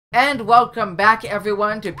And welcome back,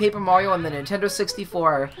 everyone, to Paper Mario on the Nintendo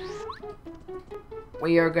 64.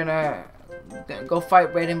 We are gonna go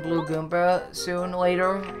fight Red and Blue Goomba soon,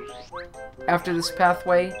 later, after this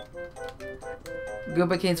pathway.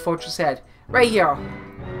 Goomba King's Fortress Head. Right here.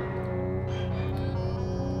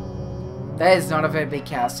 That is not a very big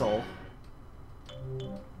castle.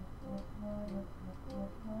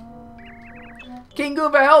 King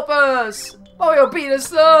Goomba, help us! Mario beat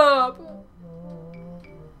us up!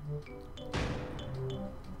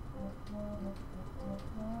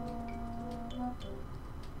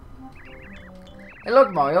 Hey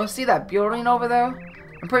look, Mario, see that building over there?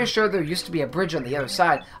 I'm pretty sure there used to be a bridge on the other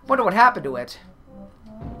side. I wonder what happened to it.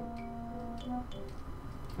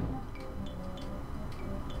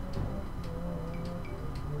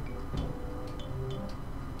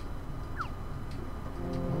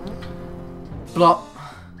 Blop.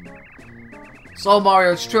 So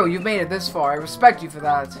Mario, it's true, you've made it this far. I respect you for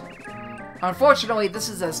that. Unfortunately, this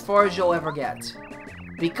is as far as you'll ever get.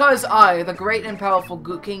 Because I, the great and powerful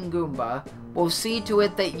King Goomba, will see to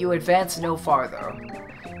it that you advance no farther.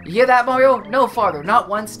 You hear that, Mario? No farther, not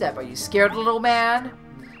one step. Are you scared, little man?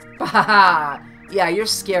 Bahaha! Yeah, you're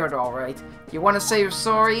scared, alright. You want to say you're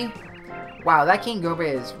sorry? Wow, that King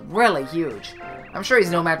Goomba is really huge. I'm sure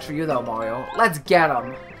he's no match for you, though, Mario. Let's get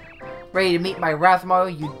him. Ready to meet my wrath,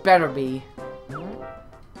 Mario? You'd better be.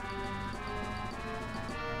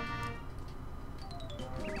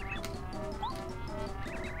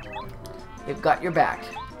 You've got your back.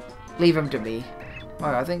 Leave him to me.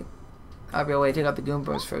 Alright, I think I'll be able to take out the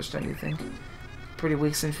Goombas first, don't you think? Pretty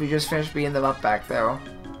weak since we just finished beating them up back there.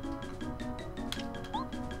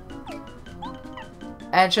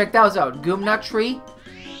 And check those out. Goomnut Tree.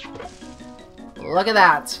 Look at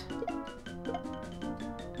that.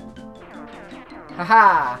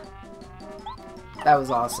 Haha. That was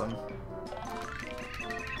awesome.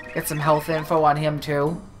 Get some health info on him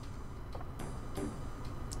too.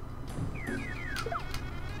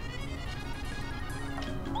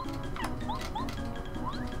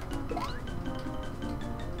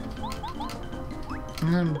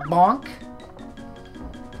 And bonk.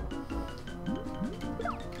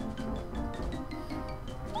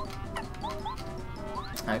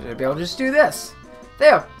 I should be able to just do this.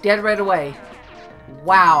 There, dead right away.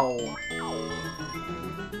 Wow.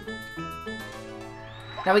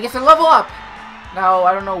 Now we get to level up. Now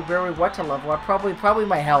I don't know what to level up. Probably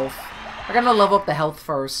my health. I gotta level up the health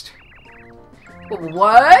first.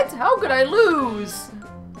 What? How could I lose?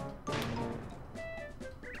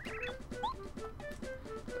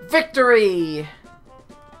 Victory!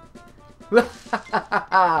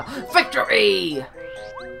 Victory!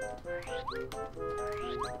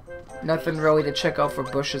 Nothing really to check out for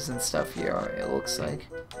bushes and stuff here, it looks like.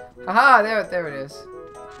 Haha, there it is.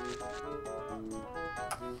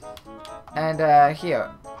 And,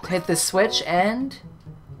 here. Hit the switch and...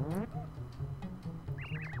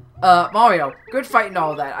 Mario, good fight and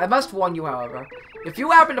all that. I must warn you, however. If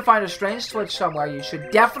you happen to find a strange switch somewhere, you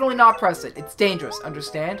should definitely not press it. It's dangerous,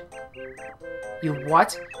 understand? You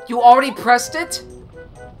what? You already pressed it?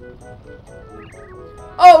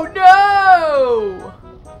 Oh no!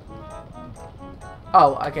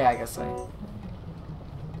 Oh, okay, I guess I...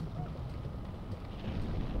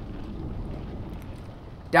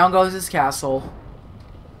 Down goes his castle.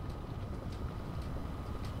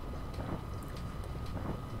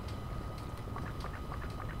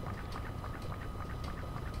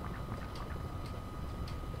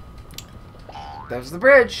 There's the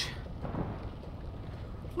bridge.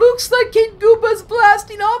 Looks like King Goomba's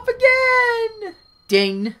blasting off again!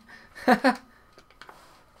 Ding.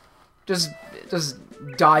 just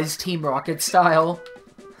dies Team Rocket style.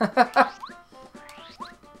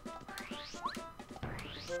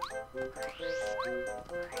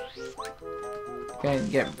 Okay,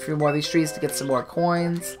 get a few more of these trees to get some more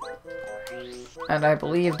coins. And I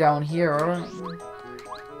believe down here...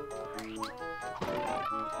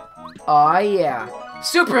 Aw, yeah.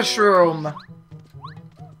 Super Shroom!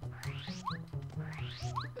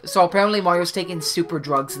 So apparently Mario's taking super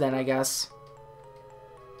drugs then, I guess.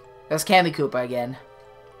 That's Kami Koopa again.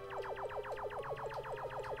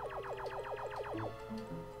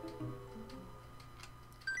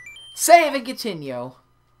 Save and continue.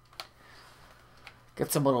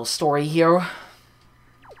 Get some little story here.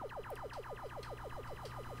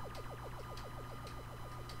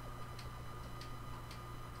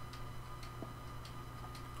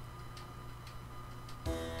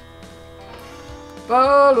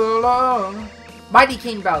 Mighty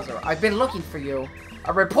King Bowser, I've been looking for you.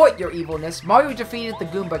 I report your evilness. Mario defeated the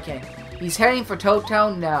Goomba King. He's heading for Toad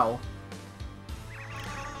Town now.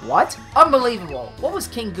 What? Unbelievable. What was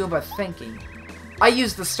King Goomba thinking? I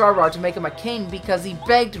used the Star Rod to make him a king because he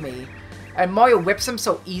begged me. And Mario whips him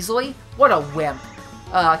so easily? What a wimp.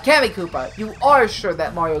 Koopa, you are sure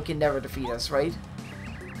that Mario can never defeat us, right?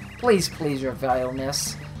 Please, your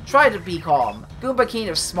vileness. Try to be calm. Goomba King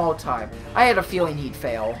is small time. I had a feeling he'd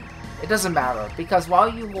fail. It doesn't matter, because while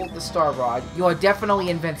you hold the Star Rod, you are definitely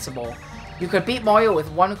invincible. You could beat Mario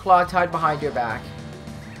with one claw tied behind your back.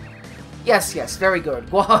 Yes, very good.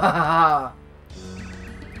 By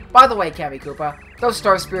the way, Koopa, those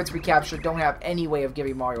Star Spirits we captured don't have any way of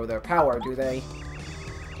giving Mario their power, do they?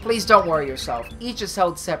 Please don't worry yourself. Each is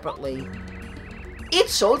held separately. Each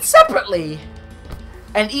sold separately!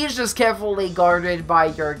 And each is carefully guarded by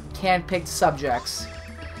your hand-picked subjects.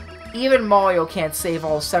 Even Mario can't save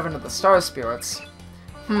all 7 of the Star Spirits.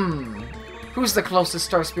 Who's the closest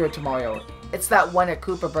Star Spirit to Mario? It's that one at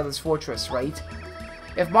Koopa Brothers Fortress, right?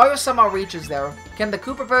 If Mario somehow reaches there, can the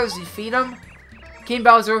Koopa Brothers defeat him? King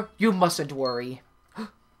Bowser, you mustn't worry.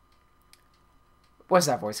 Where's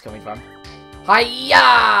that voice coming from?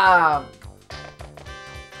 Hiya!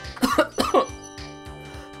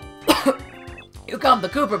 Here come the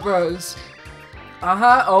Koopa Bros.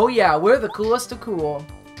 Oh yeah, we're the coolest of cool.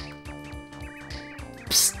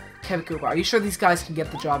 Psst, Koopa, are you sure these guys can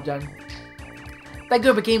get the job done? That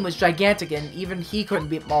Koopa game was gigantic and even he couldn't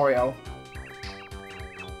beat Mario.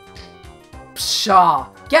 Pshaw,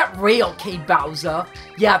 get real, King Bowser.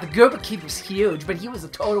 Yeah, the Koopa King was huge, but he was a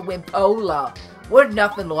total wimpola. We're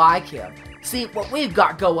nothing like him. See, what we've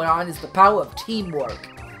got going on is the power of teamwork.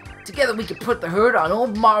 Together we can put the hurt on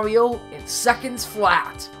old Mario in seconds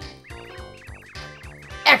flat.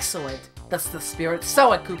 Excellent. That's the spirit.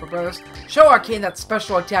 So it, Koopa Brothers. Show our king that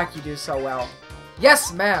special attack you do so well.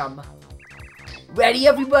 Yes, ma'am. Ready,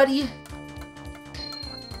 everybody?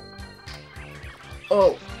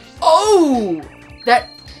 Oh. Oh!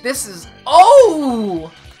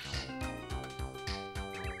 Oh!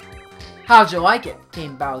 How'd you like it,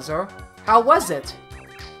 King Bowser? How was it?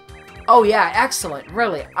 Oh yeah, excellent.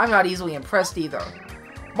 Really, I'm not easily impressed either.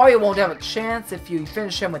 Mario won't have a chance if you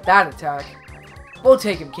finish him with that attack. We'll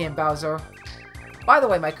take him, King Bowser. By the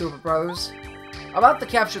way, my Koopa Brothers, about the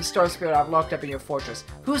captured Star Spirit I've locked up in your fortress,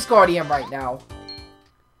 who's guarding him right now?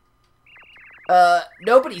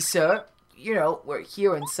 Nobody, sir. You know, we're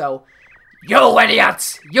here and so... You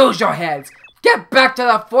idiots! Use your heads! Get back to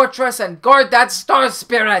the fortress and guard that Star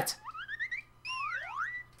Spirit!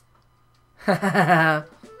 Oh,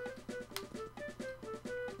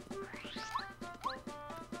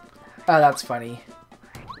 that's funny.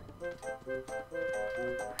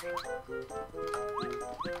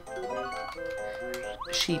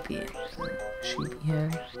 Sheepy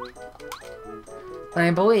head. I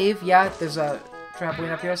believe, yeah, there's a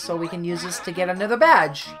trampoline up here, so we can use this to get another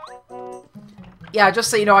badge. Yeah, just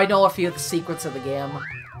so you know, I know a few of the secrets of the game.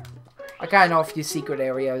 I kinda know a few secret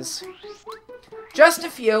areas. Just a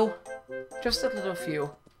few. Just a little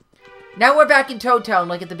few. Now we're back in Toad Town,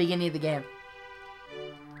 like at the beginning of the game.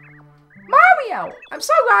 Mario! I'm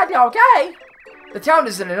so glad you're okay! The town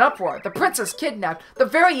is in an uproar. The princess kidnapped. The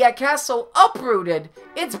Variac castle uprooted.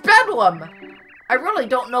 It's bedlam! I really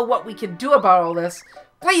don't know what we can do about all this.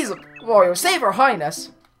 Please, Mario, save her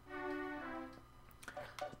highness.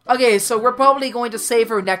 Okay, so we're probably going to save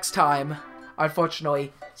her next time,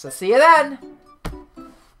 unfortunately. So see you then!